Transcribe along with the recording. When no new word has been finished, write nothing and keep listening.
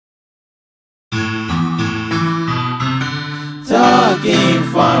Poking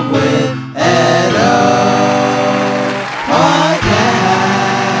Fun with Edo Podcast.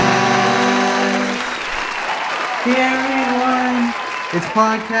 Hey everyone, it's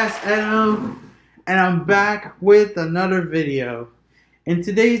Podcast Edo, and I'm back with another video. In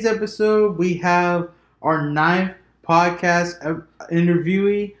today's episode, we have our 9th podcast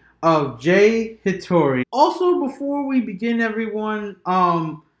interviewee of Hattori. Also, before we begin, everyone,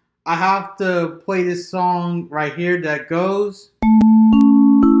 I have to play this song right here that goes.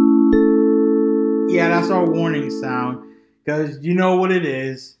 Yeah, that's our warning sound, because you know what it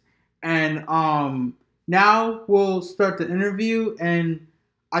is. And now we'll start the interview, and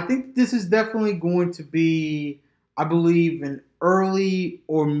I think this is definitely going to be, I believe, an early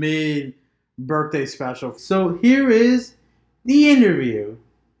or mid birthday special. So here is the interview.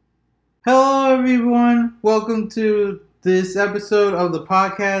 Hello everyone, welcome to this episode of the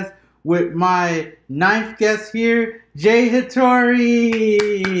podcast with my 9th guest here, Hattori.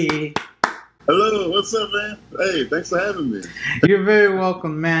 Hello, what's up, man? Hey, thanks for having me. You're very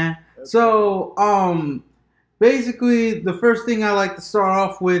welcome, man. So, basically, the first thing I like to start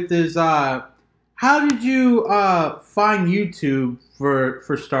off with is, how did you find YouTube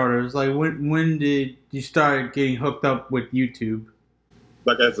for starters? Like, when did you start getting hooked up with YouTube?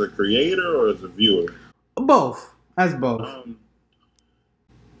 Like as a creator or as a viewer? Both. As both.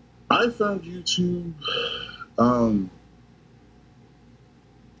 I found YouTube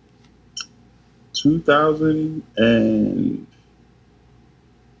 2000 and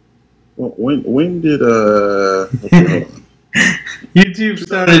when did YouTube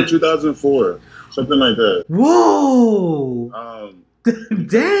started 2004, something like that. Whoa!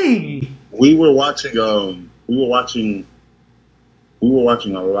 Dang! We were watching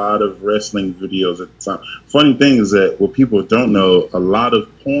a lot of wrestling videos at the time. Funny thing is that what people don't know, a lot of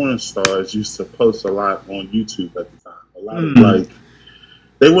porn stars used to post a lot on YouTube at the time. A lot of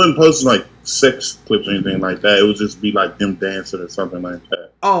they wouldn't post like sex clips or anything like that. It would just be like them dancing or something like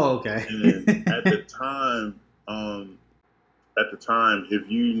that. Oh, okay. And at the time, if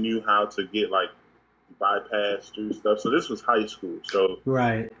you knew how to get like bypass through stuff, so this was high school. So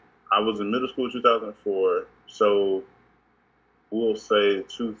right, I was in middle school 2004. So we'll say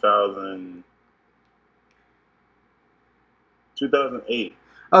 2008.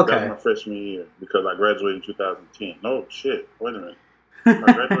 Okay. That was my freshman year because I graduated in 2010. No shit. Wait a minute. I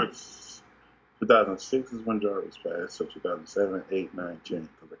graduated 2006 is when Jarvis passed. So 2007, 8, 9, 10.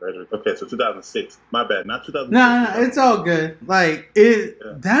 I graduated. Okay, so 2006. My bad. Not 2006. No, it's all good. Like it.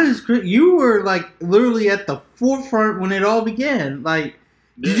 Yeah. That is great. You were like literally at the forefront when it all began. Like,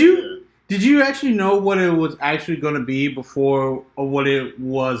 did you actually know what it was actually going to be before or what it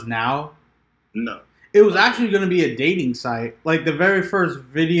was now? No. It was actually going to be a dating site. Like the very first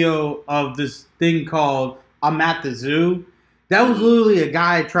video of this thing called "I'm at the Zoo." That was literally a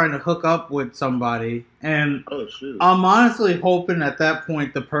guy trying to hook up with somebody, and I'm honestly hoping at that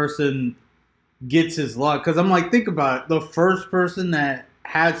point the person gets his luck. Because I'm like, think about it. The first person that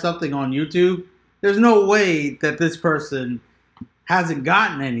had something on YouTube, there's no way that this person hasn't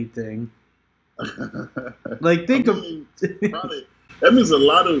gotten anything. Like, probably, that means a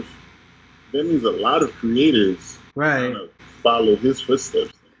lot of creators right follow his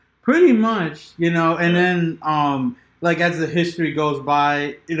footsteps. Pretty much, you know, and then like as the history goes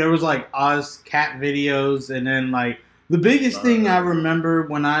by, there was like Oz cat videos, and then like the biggest thing I remember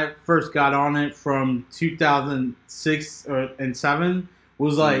when I first got on it from 2006 and 7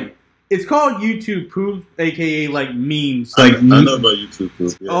 was like it's called YouTube Poop, aka like memes. Like I know about YouTube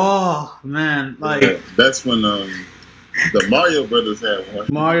Poop. Yeah. Oh man, like that's when the Mario Brothers had one.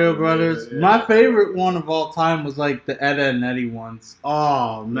 Mario Brothers. Yeah. My favorite one of all time was like the Edda and Eddie ones.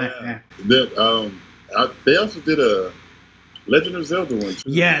 Oh man. Yeah. They also did a Legend of Zelda one too.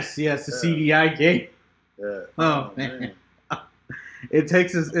 Yes, the CDI game. Yeah. Oh man. It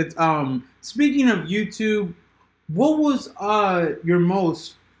takes us. It's Speaking of YouTube, what was your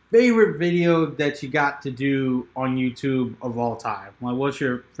most favorite video that you got to do on YouTube of all time? Like, what's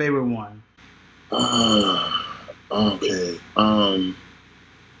your favorite one? Okay. The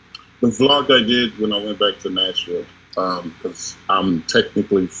vlog I did when I went back to Nashville, because I'm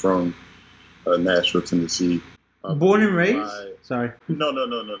technically from Nashville, Tennessee. Born and raised? Sorry. No. I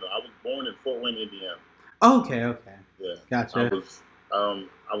was born in Fort Wayne, Indiana. Okay. Yeah. Gotcha.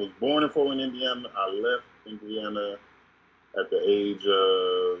 I was born in Fort Wayne, Indiana. I left Indiana at the age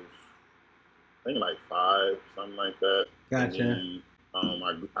of, I think like 5, something like that. Gotcha. And then,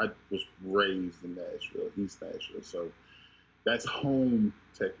 I was raised in Nashville, East Nashville, so that's home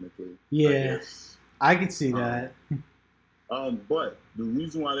technically. Yeah, I could see that. But the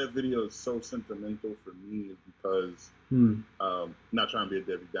reason why that video is so sentimental for me is because, not trying to be a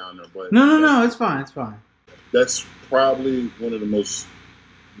Debbie Downer, but no, it's fine, it's fine. That's probably one of the most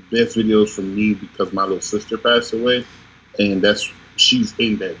best videos for me because my little sister passed away, and she's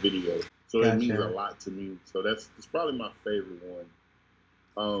in that video, so it means a lot to me. So it's probably my favorite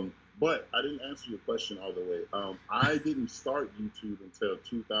one. But I didn't answer your question all the way. I didn't start YouTube until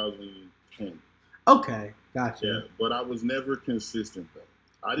 2010. Okay, gotcha. Yeah, but I was never consistent though.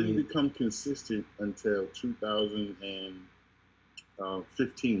 I didn't become consistent until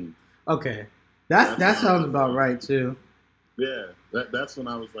 2015. Okay, that sounds about right too. Yeah, that's when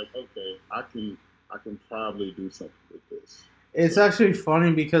I was like, okay, I can probably do something with this. It's actually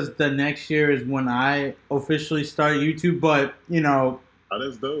funny because the next year is when I officially started YouTube, but oh,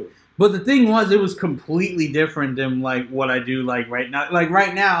 that's dope. But the thing was, it was completely different than like what I do like right now. Like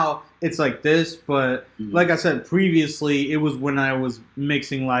right now, it's like this, but like I said previously, it was when I was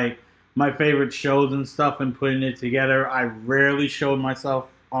mixing like my favorite shows and stuff and putting it together. I rarely showed myself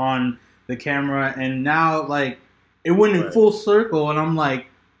on the camera, and now like it went in full circle, and I'm like,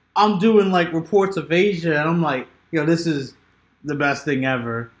 I'm doing like Reports of Asia, and I'm like, yo, this is the best thing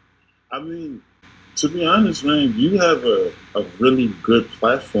ever. I mean, to be honest, man, you have a really good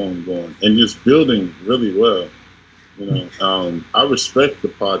platform going, and just building really well. You know, I respect the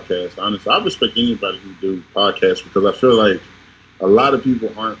podcast. Honestly, I respect anybody who do podcasts because I feel like a lot of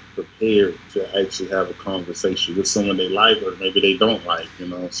people aren't prepared to actually have a conversation with someone they like or maybe they don't like. You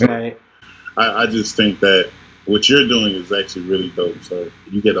know, so I just think that what you're doing is actually really dope. So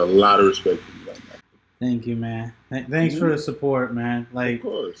you get a lot of respect from you. Thank you, man. Thanks for the support, man. Like, of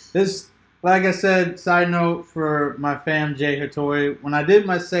course. This, like I said, side note for my fam, Jay Hattori, when I did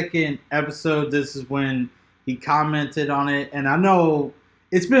my second episode, this is when he commented on it. And I know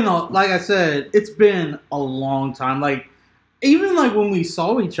it's been, like I said, it's been a long time. Like, even like when we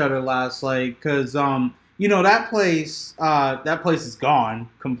saw each other last, like, because, you know, that place is gone,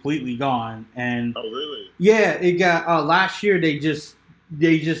 completely gone. And oh, really? Yeah, it got, last year they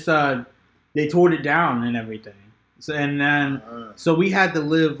tore it down and everything. So, and then, so we had to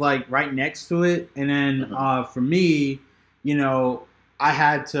live like right next to it. And then, for me, you know, I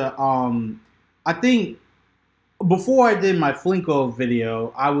had to, I think before I did my Flinko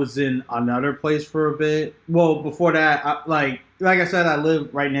video, I was in another place for a bit. Well, before that, like I said, I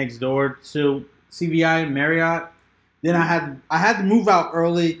lived right next door to CVI Marriott. Then I had to move out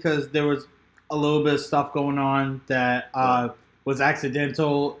early because there was a little bit of stuff going on that was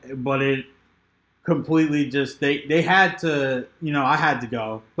accidental, but it completely just they had to, you know, I had to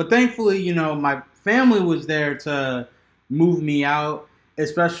go. But thankfully, you know, my family was there to move me out,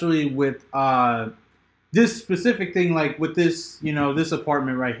 especially with this specific thing, like with this, you know, this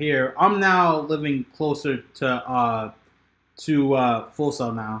apartment right here. I'm now living closer to Full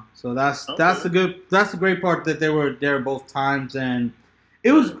Sail now, so that's the great part that they were there both times. And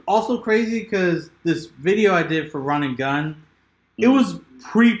it was also crazy because this video I did for Run and Gun, it was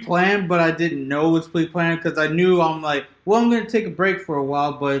pre-planned, but I didn't know it was pre-planned because I knew I'm like, well, I'm gonna take a break for a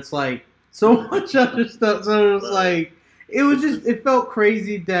while, but it's like so much other stuff, so it was like. It was just, it felt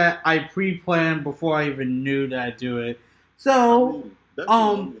crazy that I pre-planned before I even knew that I'd do it. So, I mean, that's what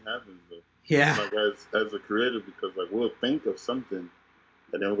normally happens though. Yeah. Like as a creator, because like we'll think of something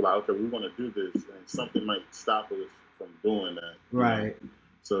and then we're like, okay, we want to do this, and something might stop us from doing that. Right. Know?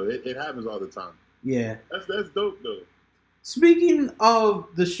 So it happens all the time. Yeah. That's dope though. Speaking of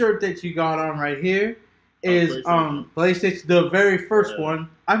the shirt that you got on right here is PlayStation, the very first one.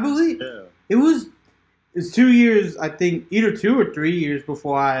 I believe it's 2 years, I think, either 2 or 3 years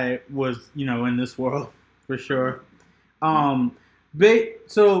before I was, you know, in this world, for sure. So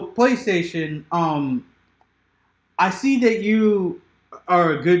PlayStation, I see that you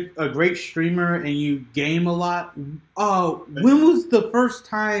are a great streamer and you game a lot. When was the first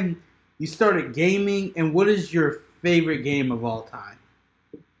time you started gaming, and what is your favorite game of all time?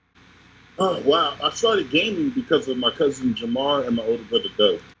 Oh, wow. I started gaming because of my cousin Jamar and my older brother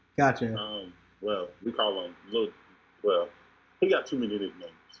Doug. Gotcha. Well, we call him he got too many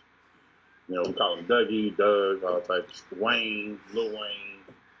nicknames. You know, we call him Dougie, Doug, all types. Wayne, Lil Wayne,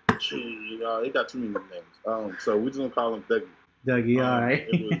 Chi, he got too many nicknames. So we just gonna call him Dougie. Dougie, all right.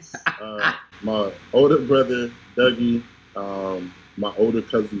 It was my older brother Dougie, my older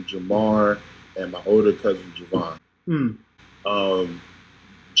cousin Jamar, and my older cousin Javon.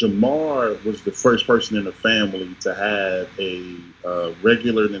 Jamar was the first person in the family to have a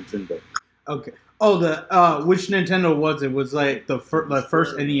regular Nintendo. Okay. Oh, which Nintendo was it? Was like the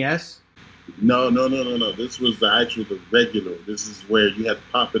first NES? No. This was the regular. This is where you had to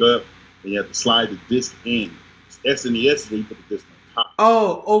pop it up and you had to slide the disc in. SNES is where you put the disc on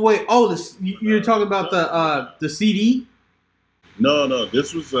top. Wait. You're talking about the CD? No.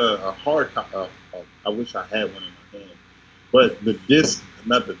 This was a hard copy. I wish I had one in my hand. But the disc,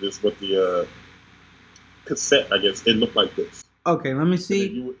 not the disc, but the cassette, I guess, it looked like this. Okay, let me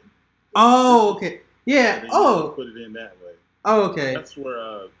see. Okay. Yeah. Put it in that way. Oh, okay. That's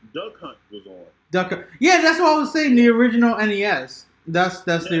where Duck Hunt was on. Duck Hunt. Yeah, that's what I was saying. The original NES. That's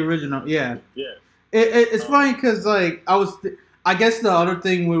the original. Yeah. Yeah. It's funny because like I guess the other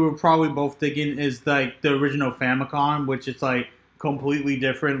thing we were probably both thinking is like the original Famicom, which is like completely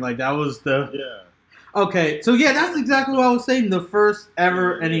different. Like that was the. Yeah. Okay, so yeah, that's exactly what I was saying. The first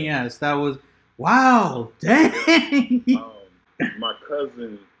ever NES. That was wow, dang. My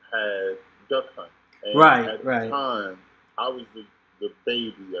cousin had Duck Hunt. And at the time, I was the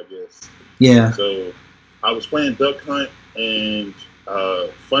baby, I guess. Yeah. So I was playing Duck Hunt, and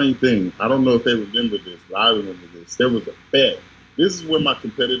funny thing, I don't know if they remember this, but I remember this. There was a bet. This is where my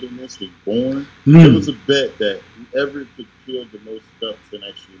competitiveness was born. There was a bet that whoever could kill the most ducks and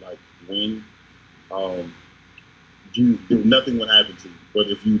actually like win, nothing would happen to you. But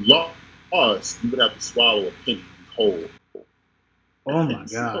if you lost, you would have to swallow a penny whole. Oh my god!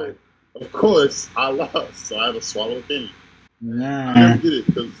 So, of course, I lost, so I had to swallow a penny. Nah. I never did it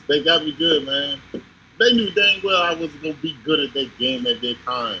because they got me good, man. They knew dang well I wasn't gonna be good at that game at that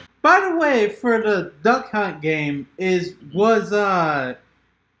time. By the way, for the Duck Hunt game, was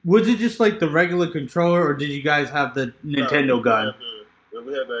it just like the regular controller, or did you guys have the Nintendo gun?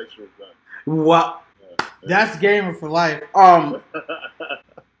 We had the actual gun. Wow, that's gamer for life. What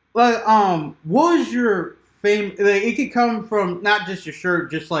was your like? It could come from not just your shirt,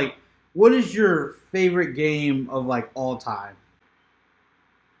 just like what is your favorite game of like all time?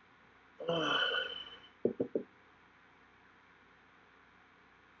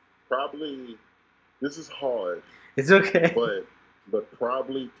 Probably, this is hard. It's okay. But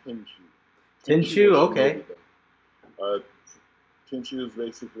probably Tenchu. Tenchu, okay. Tenchu is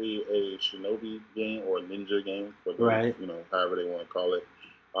basically a shinobi game or a ninja game for those, however they want to call it.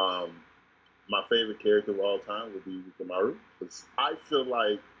 My favorite character of all time would be Rikamaru, because I feel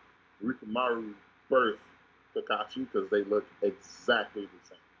like Rikamaru birthed Kakashi because they look exactly the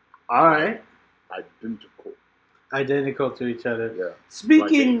same. All right. Identical to each other. Yeah. Speaking,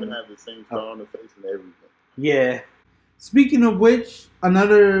 like they even have the same scar on the face and everything. Yeah. Speaking of which,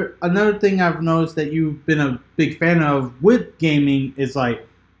 another thing I've noticed that you've been a big fan of with gaming is like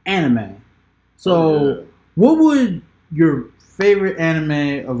anime. So, what would your favorite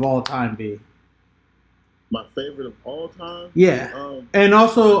anime of all time be? My favorite of all time? Yeah. And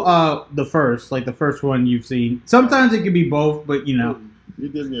also the first one you've seen. Sometimes it could be both, but you know. You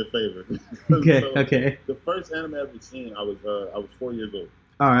did me a favor. Okay. The first anime I ever seen, I was 4 years old.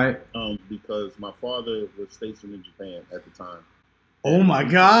 All right. Because my father was stationed in Japan at the time. Oh my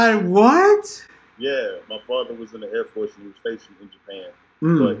God! What? Yeah, my father was in the Air Force and he was stationed in Japan.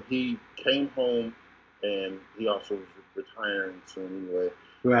 But he came home, and he also was retiring soon anyway.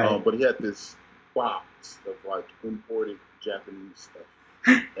 Right. But he had this box of like imported Japanese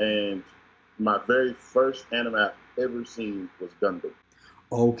stuff, and my very first anime I've ever seen was Gundam.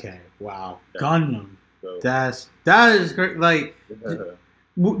 Okay. Wow. Gundam. So, that is great. Like,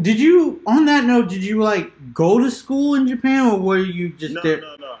 did you? On that note, did you like go to school in Japan, or were you just there?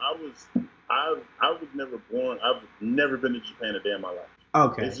 No. I was never born. I've never been to Japan a day in my life.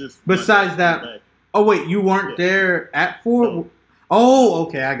 Okay. It's just besides that. Oh wait, you weren't there at Fort? No. Oh,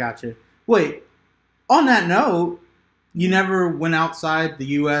 okay, I got you. Wait. On that note, you never went outside the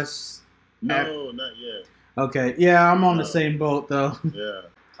U.S. No, not yet. Okay, yeah, I'm on the same boat though. Yeah.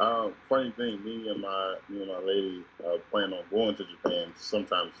 Funny thing, me and my lady plan on going to Japan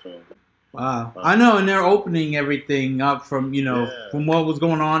sometime soon. Wow, I know, and they're opening everything up from from what was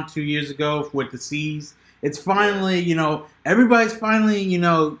going on 2 years ago with the seas. It's finally everybody's finally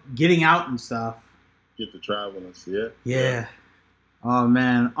getting out and stuff. Get to travel and see it. Yeah. Oh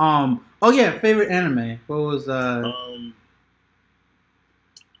man. Oh yeah, favorite anime. What was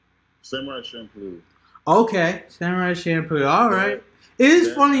Samurai Champloo. Okay, Samurai Champloo. All right. It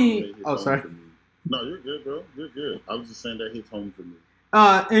is funny. Oh, sorry. No, you're good, bro. You're good. I was just saying that hits home for me.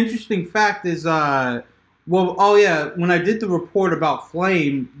 Interesting fact is, when I did the report about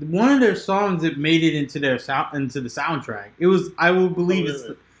Flame, one of their songs that made it into the soundtrack. It was, I will believe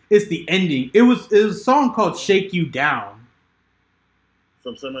it's the ending. It was a song called "Shake You Down."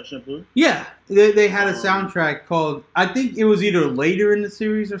 From Samurai Champloo? Yeah, they had a soundtrack called. I think it was either later in the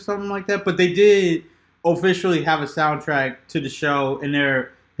series or something like that, but they did officially have a soundtrack to the show, and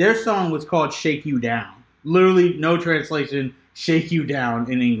their song was called "Shake You Down." Literally, no translation. "Shake You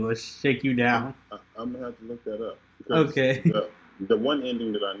Down" in English. "Shake You Down." I'm gonna have to look that up. Because Okay. The one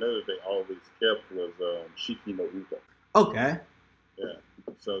ending that I know that they always kept was Shiki no Uka. Okay. Yeah.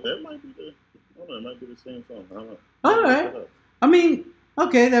 So that might be the. I don't know. It might be the same song. I don't know. All right. I mean,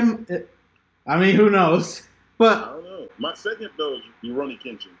 okay. Then, I mean, who knows? I But don't know. My second though is Rurouni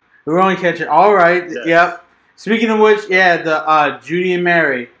Kenshin. we're only catching. All right. Yes. Yep. Speaking of which, yeah, the Judy and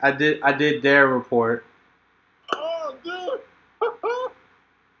Mary. I did their report. Oh, dude.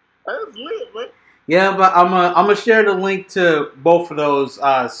 That's lit, man. Yeah, but I'm gonna share the link to both of those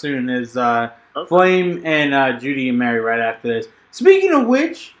soon. Is Okay. Flame and Judy and Mary right after this. Speaking of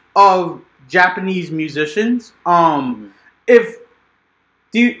which, of Japanese musicians, if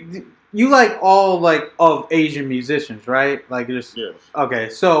do you like all like of Asian musicians, right? Like just Yes. okay.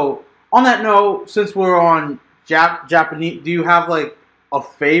 So on that note, since we're on Japanese, do you have like a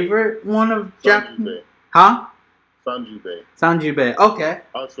favorite one of Japanese? Sanjube. Huh? Sanjube. Sanjube. Okay,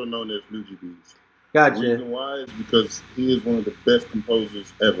 Also known as Nujibes. The gotcha. reason why is because he is one of the best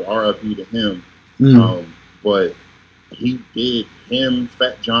composers ever. R.I.P. to him. But he did him,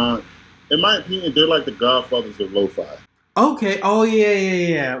 Fat John. In my opinion, they're like the godfathers of lo-fi. Okay. Oh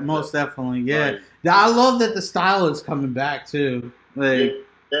yeah. Most definitely. Yeah. Like, I love that the style is coming back too. Like,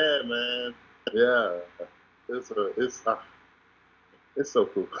 yeah, man. Yeah. It's so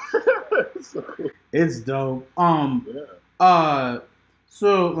cool. It's so cool. it's dope. Yeah.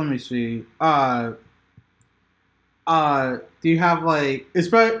 So let me see. Do you have like,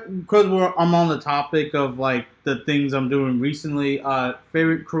 especially because I'm on the topic of like the things I'm doing recently.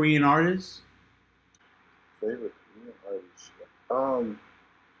 Favorite Korean artists? Favorite Korean artist.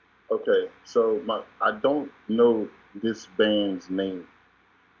 Okay, so I don't know this band's name,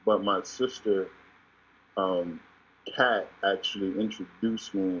 but my sister, Kat, actually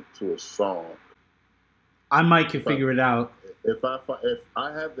introduced me to a song. I might can figure it out. If I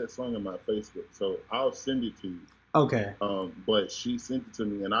have that song on my Facebook, so I'll send it to you. Okay. But she sent it to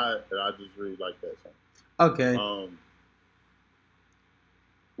me, and I just really like that song. Okay.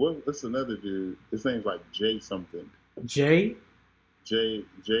 What's another dude? His name's like Jay something. Jay.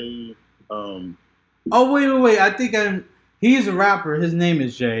 Oh wait. I think he's a rapper. His name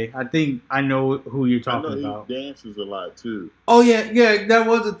is Jay. I think I know who you're talking about. He dances a lot too. Oh yeah. That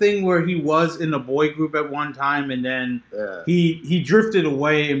was a thing where he was in a boy group at one time, and then he drifted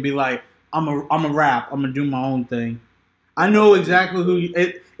away and be like, I'm a rap. I'm gonna do my own thing. I know exactly who.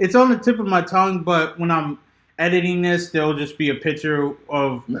 It's on the tip of my tongue, but when I'm editing this, there'll just be a picture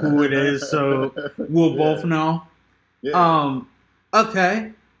of who it is, so we'll both know. Yeah.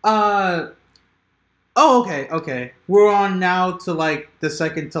 Okay. Okay. We're on now to like the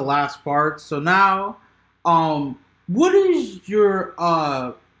second to last part. So now, what is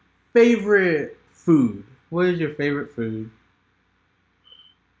your favorite food? What is your favorite food?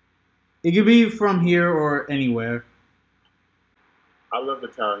 It could be from here or anywhere. I love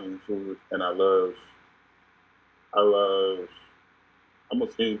Italian food, and I love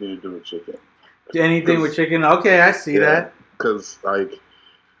almost anything to do with chicken. Anything with chicken? Okay, I see that. Because like,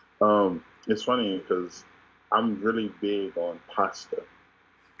 it's funny because I'm really big on pasta.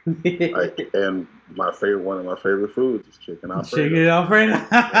 And one of my favorite foods is chicken Alfredo. Chicken Alfredo.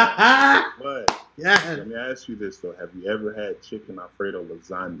 But yeah. Let me ask you this though: have you ever had chicken Alfredo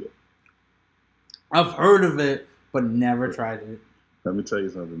lasagna? I've heard of it, but never tried it. Let me tell you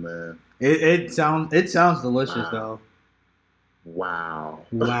something, man. It sounds delicious though. Wow.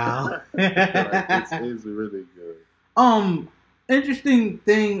 Wow. It's really good. Interesting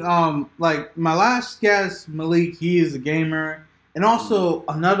thing. Like my last guest, Malik, he is a gamer, and also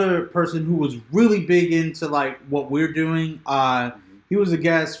another person who was really big into like what we're doing. He was a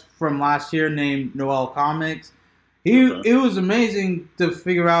guest from last year named NOEL Comics. It was amazing to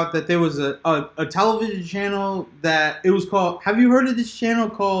figure out that there was a television channel that it was called. Have you heard of this channel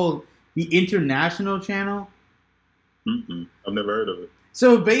called the International Channel? I've never heard of it.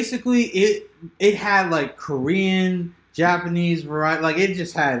 So basically, it had like Korean, Japanese variety. Like it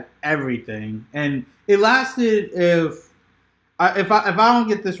just had everything, and it lasted. If I don't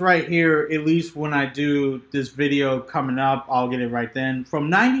get this right here, at least when I do this video coming up, I'll get it right then. From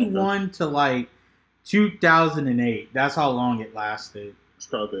 91 to like 2008. That's how long it lasted. It's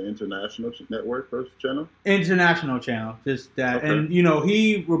called the International Network First Channel? International Channel. Just that. Okay. And,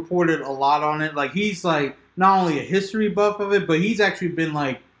 he reported a lot on it. Like, he's, like, not only a history buff of it, but he's actually been,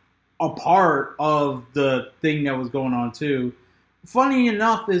 like, a part of the thing that was going on, too. Funny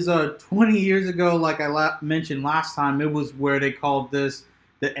enough is 20 years ago, like I mentioned last time, it was where they called this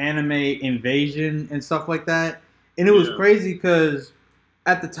the anime invasion and stuff like that. And it was crazy because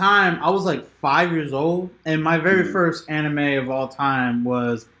at the time, I was like 5 years old, and my very first anime of all time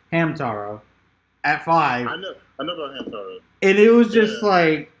was Hamtaro. at 5. I know about Hattori. And it was just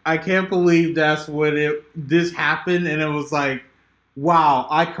like, I can't believe that's when this happened. And it was like, wow,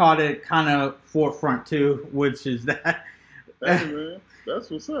 I caught it kind of forefront too, which is that. Hey, man,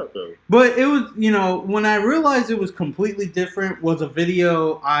 that's what's up, though. But it was, when I realized it was completely different, was a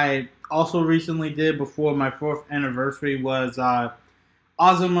video I also recently did before my 4th anniversary was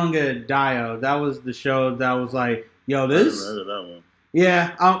Azumanga Daioh. That was the show that was like, yo, this. I haven't heard of that one.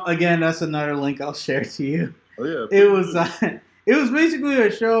 Yeah, again, that's another link I'll share to you. Oh yeah. It was basically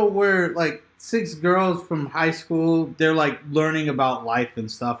a show where like 6 girls from high school, they're like learning about life and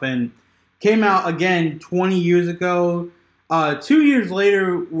stuff, and came out again 20 years ago. 2 years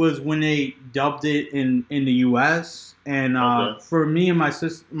later was when they dubbed it in the U.S. And for me and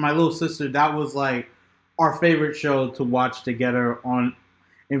my little sister, that was like our favorite show to watch together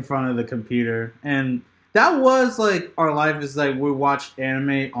in front of the computer. And that was like our life is like we watched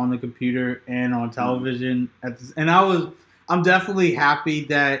anime on the computer and on television. I'm definitely happy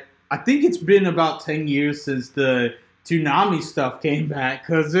that I think it's been about 10 years since the Toonami stuff came back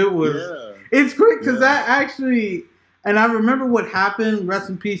because it's great because that actually. And I remember what happened. Rest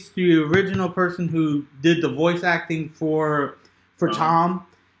in peace to the original person who did the voice acting for Tom.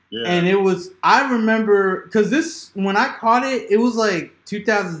 Yeah. And I remember, because when I caught it, it was like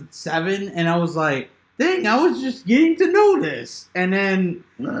 2007. And I was like, dang, I was just getting to know this. And then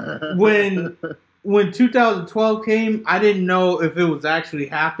when 2012 came, I didn't know if it was actually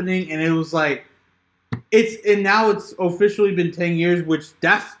happening. And it was like, now it's officially been 10 years, which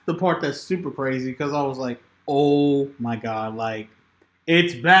that's the part that's super crazy. Because I was like, oh my God, like,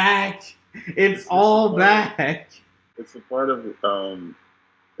 it's back. It's all back. It's a part of a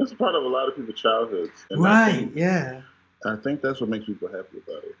lot of people's childhoods. And right, I think that's what makes people happy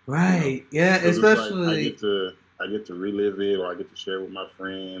about it. Right, yeah, especially... Like I get to relive it, or I get to share it with my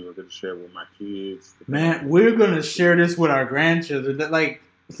friends, or get to share it with my kids. Man, we're going to share this with our grandchildren. Like,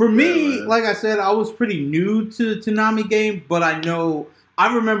 for me, like I said, I was pretty new to the Toonami game, but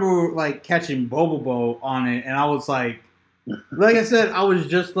I remember like catching Bobobo on it, and I was like I said, I was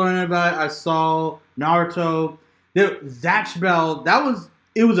just learning about it. I saw Naruto, Zatch Bell.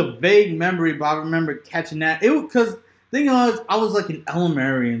 It was a vague memory, but I remember catching that. Because thing was, I was like in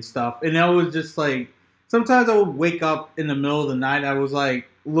elementary and stuff, and I was just like, sometimes I would wake up in the middle of the night. I was like,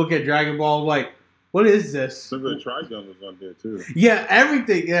 look at Dragon Ball, like, what is this? Some of the Trigun was on there too. Yeah,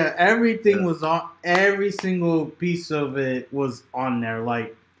 everything. Yeah, everything was on. Every single piece of it was on there.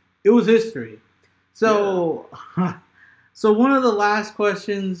 Like, it was history. So, so one of the last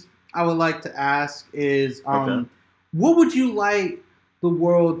questions I would like to ask is, what would you like the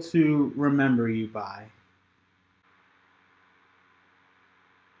world to remember you by?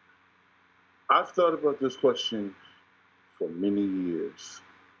 I've thought about this question for many years.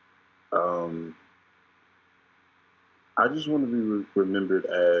 I just want to be remembered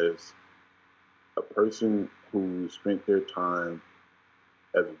as a person who spent their time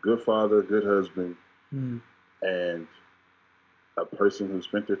as a good father, good husband, and a person who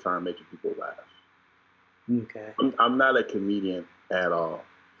spent their time making people laugh. Okay. I'm not a comedian at all.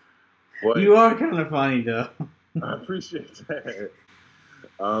 But you are kind of funny, though. I appreciate that.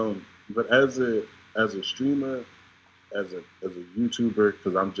 But as a streamer, as a YouTuber,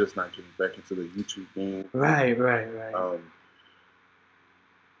 because I'm just not getting back into the YouTube game. Right.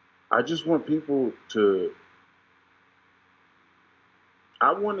 I just want people to.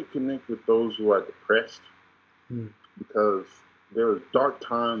 I want to connect with those who are depressed, because there are dark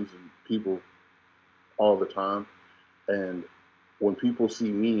times in people all the time, and when people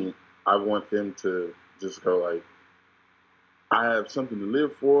see me, I want them to just go like, I have something to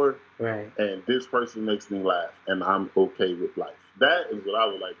live for, right? And this person makes me laugh, and I'm okay with life. That is what I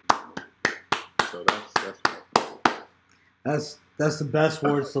would like to do. So that's the best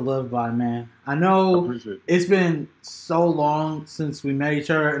words to live by, man. I know it's been so long since we met each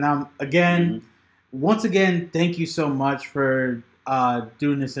other, and I'm once again, thank you so much for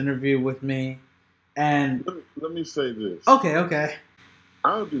doing this interview with me. And let me say this. Okay.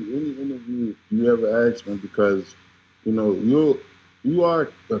 I'll do any interview you ever ask me, because you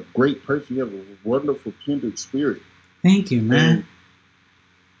are a great person. You have a wonderful kindred spirit. Thank you, man.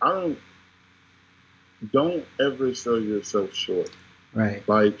 And don't ever sell yourself short. Right.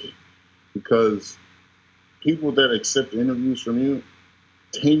 Like, because people that accept interviews from you,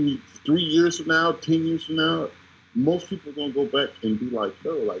 3 years from now, 10 years from now, most people are going to go back and be like,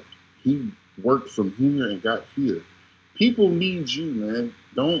 yo, like, he worked from here and got here. People need you, man.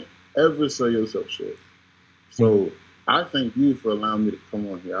 Don't ever sell yourself short. So I thank you for allowing me to come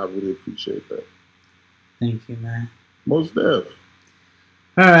on here. I really appreciate that. Thank you, man. Most def.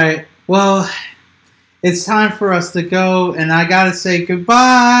 All right. Well, it's time for us to go, and I gotta say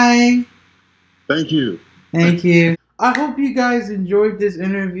goodbye. Thank you. Thank you. I hope you guys enjoyed this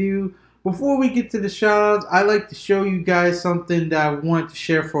interview. Before we get to the shoutouts, I'd like to show you guys something that I wanted to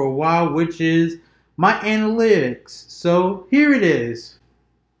share for a while, which is my analytics. So here it is.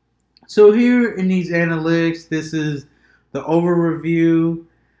 So here in these analytics, this is the overview,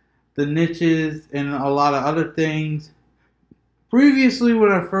 the niches, and a lot of other things. Previously,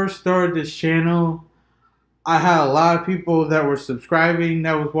 when I first started this channel, I had a lot of people that were subscribing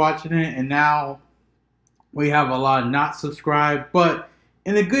that was watching it, and now we have a lot not subscribed. But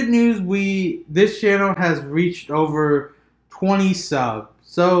in the good news, this channel has reached over 20 subs.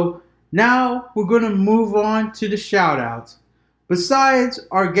 So now we're going to move on to the shoutouts. Besides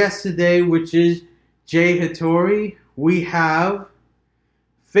our guest today, which is Hattori, we have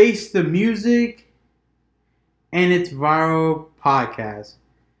Face the Music and its viral podcast.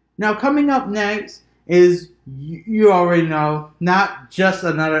 Now coming up next is, you already know, not just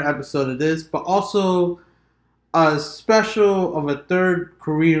another episode of this, but also a special of a third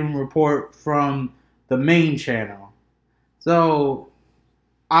Korean report from the main channel. So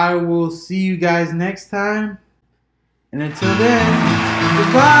I will see you guys next time. And until then,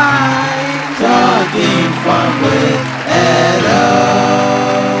 goodbye! Talking fun with Edo.